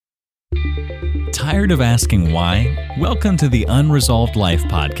Tired of asking why? Welcome to the Unresolved Life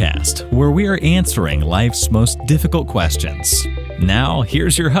podcast, where we are answering life's most difficult questions. Now,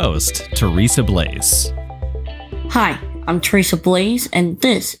 here's your host, Teresa Blaze. Hi, I'm Teresa Blaze, and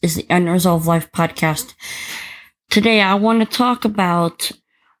this is the Unresolved Life podcast. Today, I want to talk about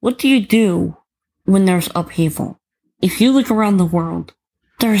what do you do when there's upheaval? If you look around the world,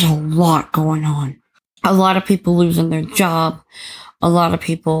 there's a lot going on. A lot of people losing their job, a lot of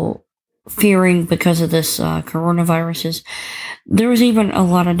people fearing because of this coronavirus. There was even a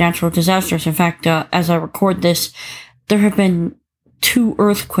lot of natural disasters. In fact, as I record this, there have been 2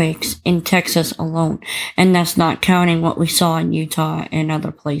 earthquakes in Texas alone, and that's not counting what we saw in Utah and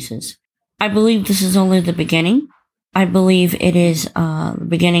other places. I believe this is only the beginning. I believe it is the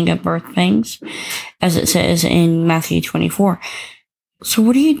beginning of birth pangs, as it says in Matthew 24. So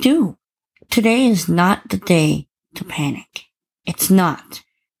what do you do? Today is not the day to panic. It's not.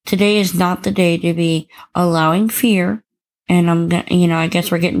 Today is not the day to be allowing fear. And I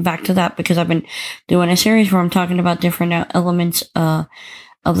guess we're getting back to that because I've been doing a series where I'm talking about different elements of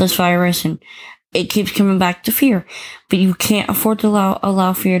this virus, and it keeps coming back to fear. But you can't afford to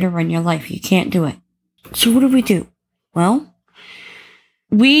allow fear to run your life. You can't do it. So what do we do? Well,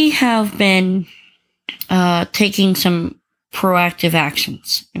 we have been taking some proactive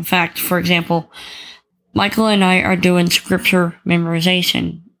actions. In fact, for example, Michael and I are doing scripture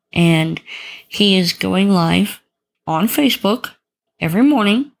memorization, and he is going live on Facebook every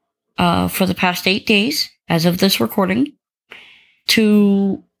morning for the past 8 days, as of this recording,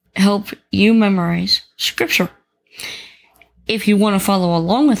 to help you memorize scripture. If you want to follow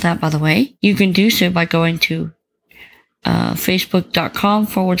along with that, by the way, you can do so by going to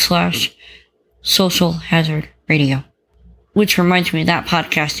facebook.com/social hazard radio. Which reminds me, that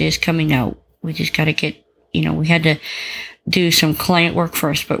podcast is coming out. We just got to get, we had to do some client work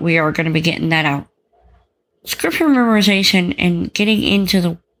first, but we are going to be getting that out. Scripture memorization and getting into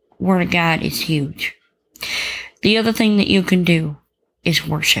the Word of God is huge. The other thing that you can do is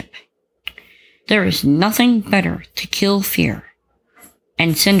worship. There is nothing better to kill fear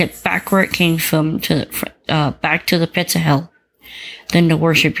and send it back where it came from, back to the pits of hell, than to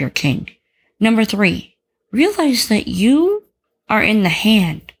worship your King. Number 3, realize that you are in the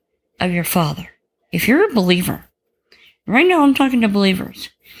hand of your Father. If you're a believer, right now I'm talking to believers,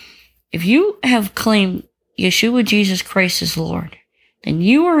 if you have claimed Yeshua Jesus Christ as Lord, then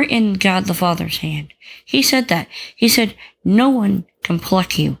you are in God the Father's hand. He said that. He said, no one can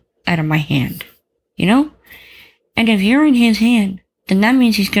pluck you out of my hand. And if you're in his hand, then that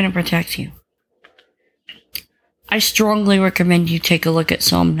means he's going to protect you. I strongly recommend you take a look at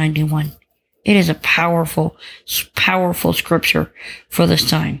Psalm 91. It is a powerful, powerful scripture for this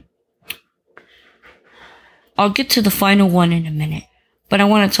time. I'll get to the final one in a minute, but I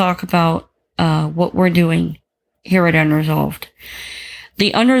want to talk about what we're doing here at Unresolved.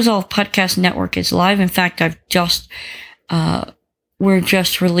 The Unresolved Podcast Network is live. In fact, we're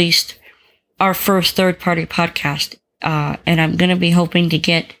just released our first third-party podcast, and I'm going to be hoping to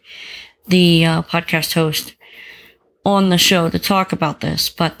get the podcast host on the show to talk about this,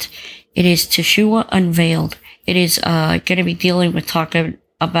 but it is Teshua Unveiled. It is going to be dealing with talking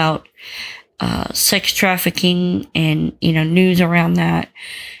about sex trafficking and, news around that.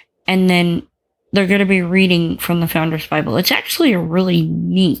 And then they're going to be reading from the Founders Bible. It's actually a really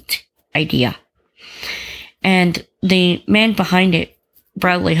neat idea. And the man behind it,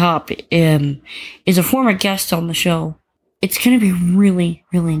 Bradley Hopp, is a former guest on the show. It's going to be really,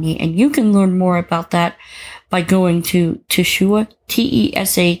 really neat. And you can learn more about that by going to Teshua,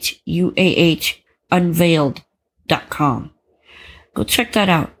 TESHUAH, unveiled.com. Go check that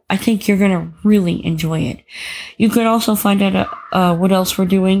out. I think you're going to really enjoy it. You can also find out what else we're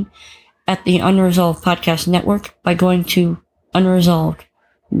doing at the Unresolved Podcast Network by going to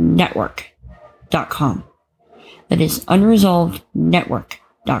unresolvednetwork.com. That is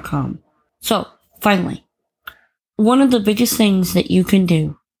unresolvednetwork.com. So, finally, one of the biggest things that you can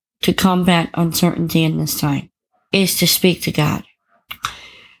do to combat uncertainty in this time is to speak to God.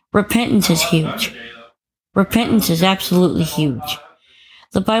 Repentance is huge. Repentance is absolutely huge.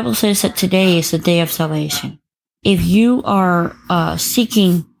 The Bible says that today is the day of salvation. If you are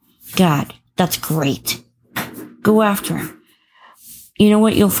seeking God, that's great. Go after him. You know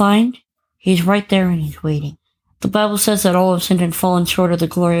what you'll find? He's right there and he's waiting. The Bible says that all have sinned and fallen short of the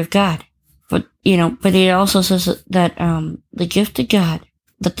glory of God. But it also says that the gift of God,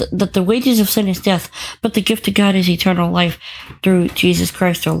 that the wages of sin is death, but the gift of God is eternal life through Jesus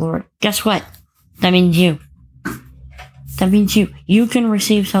Christ our Lord. Guess what? That means you. That means you can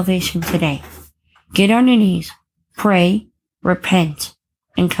receive salvation today. Get on your knees, pray, repent,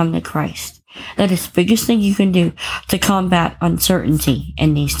 and come to Christ. That is the biggest thing you can do to combat uncertainty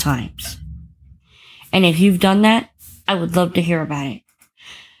in these times. And if you've done that, I would love to hear about it.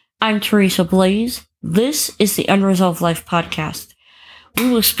 I'm Teresa Blaze. This is the Unresolved Life Podcast. We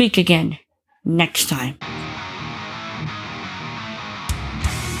will speak again next time.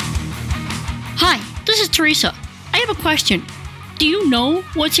 Hi, this is Teresa. I have a question. Do you know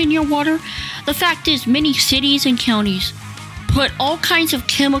what's in your water? The fact is, many cities and counties put all kinds of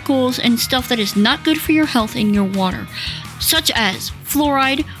chemicals and stuff that is not good for your health in your water, such as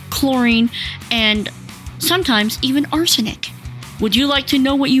fluoride, chlorine, and sometimes even arsenic. Would you like to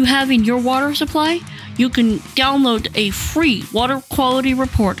know what you have in your water supply? You can download a free water quality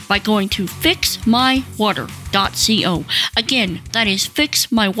report by going to fixmywater.co. Again, that is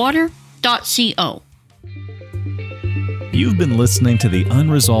fixmywater.co. You've been listening to the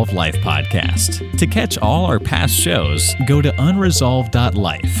Unresolved Life Podcast. To catch all our past shows, go to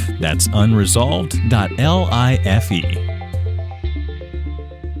unresolved.life. That's unresolved.life.